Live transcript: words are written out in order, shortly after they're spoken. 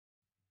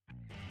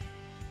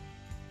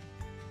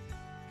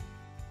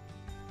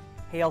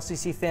Hey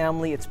LCC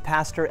family, it's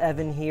Pastor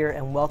Evan here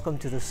and welcome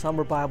to the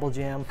Summer Bible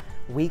Jam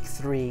Week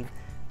 3.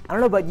 I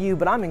don't know about you,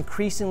 but I'm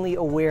increasingly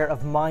aware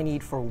of my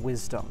need for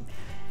wisdom.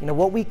 You know,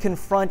 what we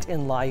confront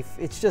in life,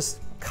 it's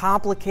just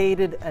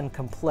complicated and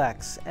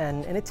complex,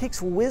 and it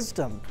takes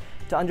wisdom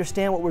to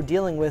understand what we're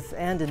dealing with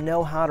and to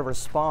know how to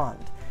respond.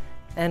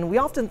 And we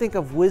often think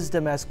of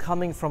wisdom as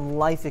coming from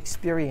life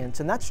experience,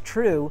 and that's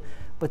true,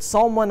 but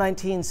Psalm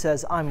 119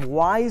 says, "I'm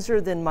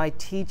wiser than my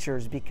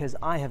teachers because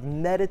I have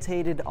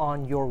meditated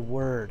on your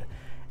word."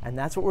 And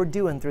that's what we're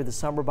doing through the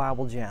Summer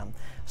Bible Jam.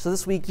 So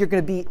this week you're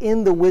going to be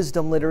in the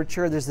wisdom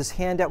literature. There's this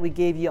handout we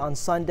gave you on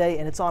Sunday,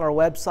 and it's on our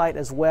website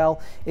as well.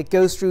 It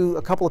goes through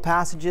a couple of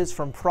passages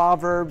from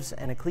Proverbs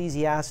and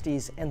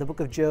Ecclesiastes and the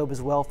book of Job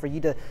as well for you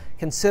to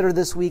consider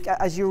this week.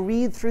 As you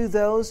read through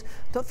those,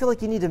 don't feel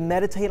like you need to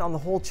meditate on the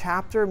whole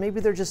chapter. Maybe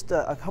they're just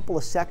a couple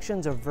of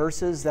sections or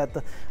verses that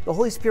the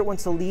Holy Spirit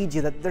wants to lead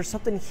you, that there's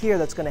something here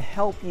that's going to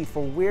help you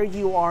for where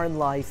you are in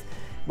life,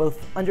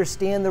 both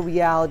understand the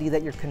reality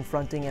that you're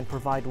confronting and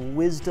provide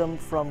wisdom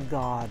from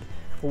God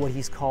for what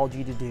He's called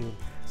you to do.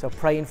 So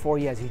praying for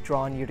you as you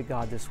draw near to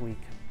God this week.